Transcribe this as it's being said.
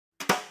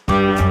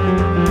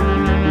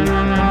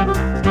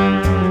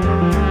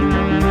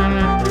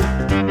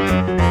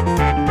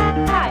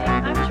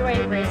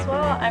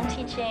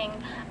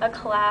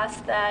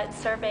class that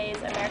surveys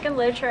American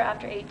literature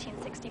after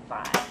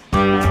 1865.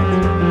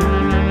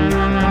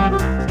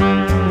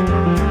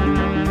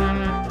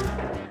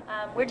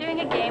 We're doing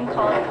a game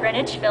called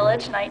Greenwich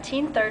Village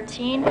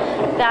 1913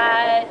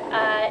 that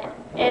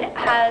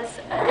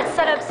it's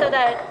set up so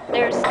that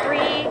there's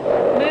 3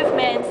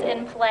 movements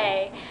in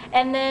play,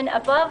 and then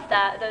above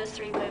that, those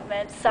 3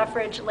 movements,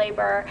 suffrage,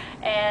 labor,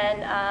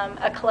 and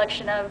a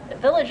collection of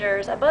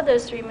villagers, above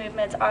those 3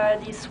 movements are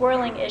these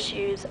swirling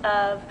issues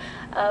of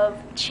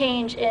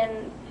change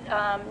in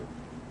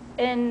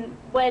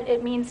what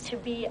it means to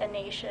be a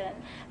nation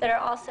that are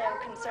also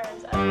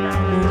concerns of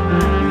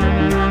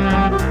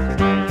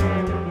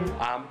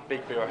I'm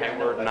Big Bill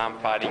Hayward, and I'm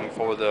fighting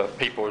for the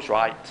people's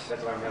rights.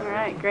 All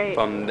right, great.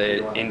 From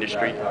the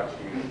industry.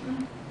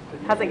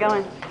 How's it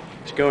going?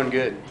 It's going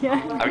good. Yeah.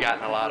 I've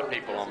gotten a lot of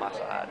people on my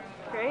side.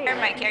 Great.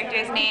 My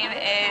character's name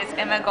is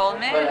Emma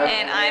Goldman,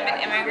 and I'm an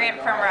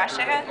immigrant from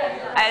Russia.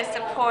 I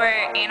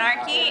support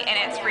anarchy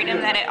and its freedom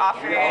that it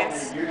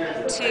offers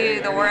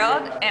to the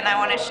world, and I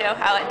want to show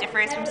how it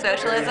differs from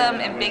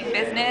socialism and big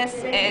business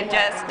and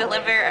just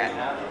deliver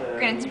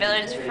Greenwich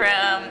Village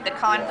from the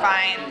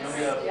confines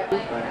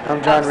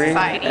I'm John of Reed,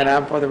 society. and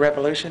I'm for the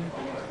revolution,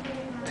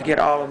 to get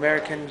all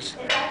Americans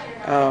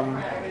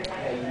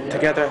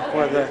together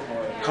for the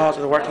cause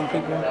of the working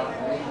people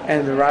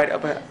and the right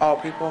of all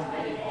people,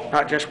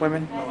 not just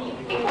women.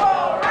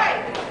 Equal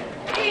rights!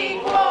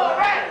 Equal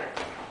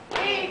rights!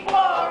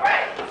 Equal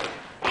rights!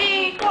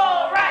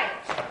 Equal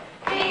rights!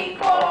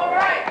 Equal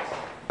rights!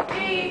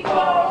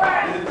 Equal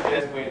rights! This is the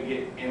best way to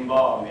get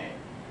involvement.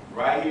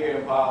 Right here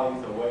in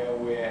politics, or where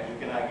we're at, we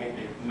cannot get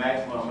the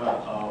maximum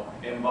amount of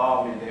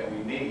involvement that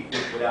we need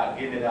without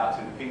getting it out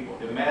to the people.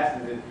 The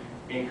masses is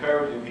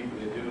encouraging people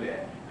to do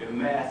that. The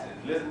masses,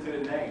 listen to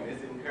the name,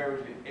 it's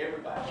encouraging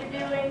everybody. What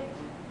you're doing,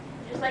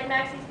 just like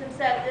Maxie's been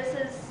said,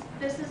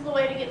 this is the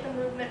way to get the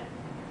movement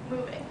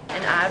moving.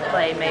 And I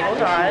play Mabel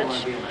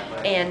Dodge,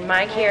 and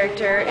my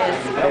character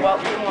is a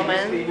wealthy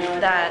woman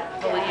that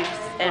believes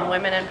in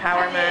women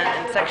empowerment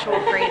and sexual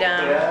freedom,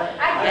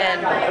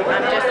 and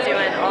I'm just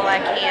doing all I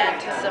can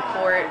to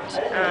support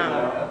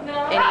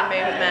any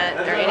movement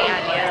or any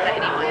ideas that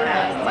anyone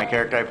has. My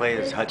character I play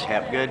is Hutch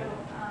Hapgood,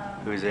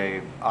 who's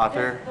an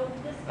author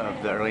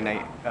of the early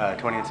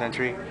 20th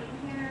century,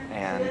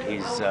 and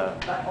he's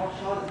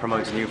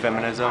promotes new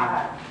feminism,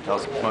 he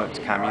also promotes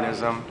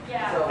communism,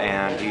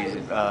 and he's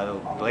the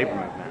labor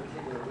movement,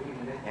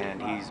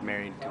 and he's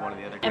married to one of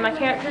the other. And my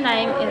character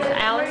name is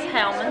Alice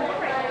Hellman,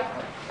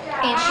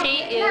 and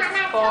she is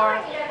for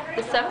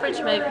the suffrage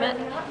movement.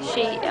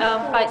 She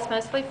fights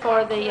mostly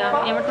for the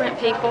immigrant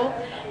people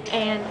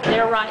and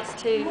their rights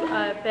to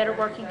better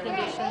working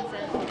conditions.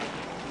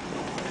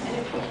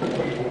 And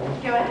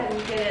go ahead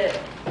and get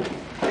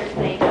first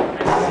name.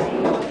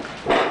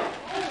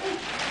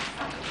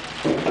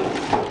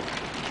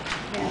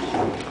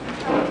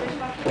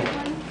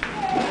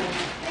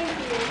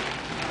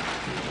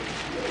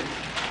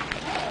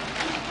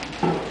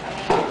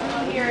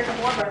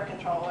 Birth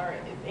control, or is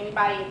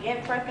anybody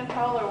against birth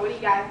control, or what do you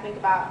guys think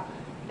about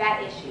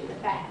that issue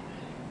with that?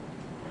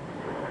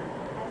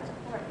 I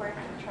support birth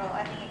control.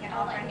 I think it can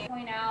offer new.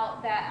 Point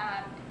out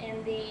that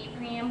in the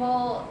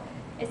preamble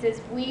it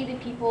says, "We, the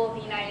people of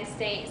the United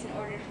States, in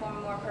order to form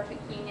a more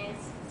perfect union."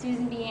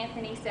 Susan B.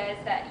 Anthony says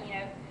that,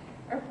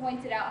 or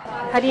pointed out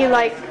How do you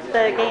like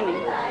the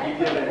gaming?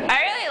 I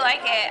really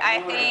like it.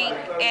 I think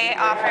it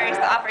offers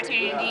the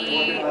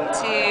opportunity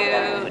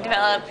to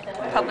develop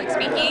public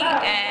speaking,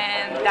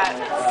 and that's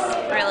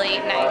really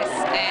nice,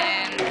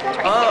 and trying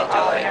to get a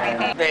job and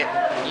everything.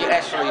 That you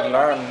actually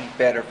learn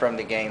better from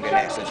the game than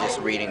actually just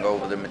reading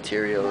over the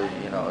material,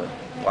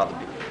 while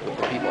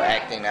the people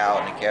acting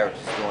out and the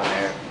characters doing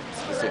their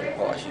specific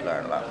parts, you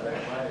learn a lot more.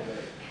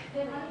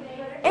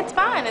 It's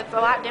fun. It's a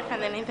lot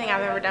different than anything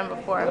I've ever done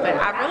before, but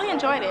I really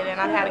enjoyed it, and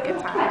I've had a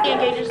good time. It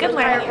engages good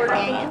learning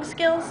learning working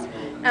skills.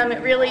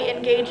 It really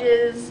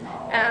engages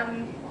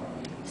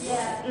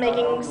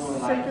making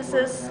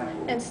synthesis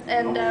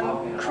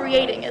and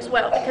creating as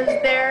well, because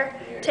they're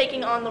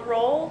taking on the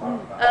role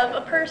of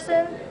a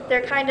person.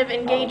 They're kind of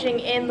engaging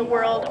in the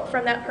world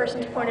from that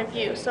person's point of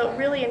view. So it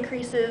really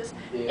increases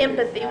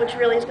empathy, which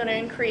really is going to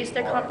increase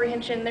their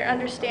comprehension, their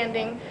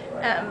understanding,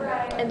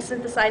 and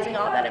synthesizing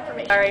all that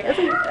information. Sorry.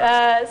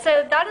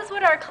 So that is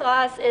what our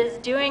class is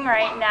doing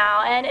right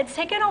now, and it's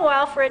taken a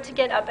while for it to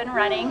get up and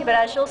running, but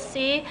as you'll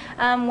see,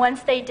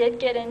 once they did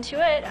get into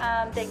it,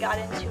 they got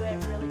into it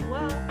really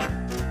well.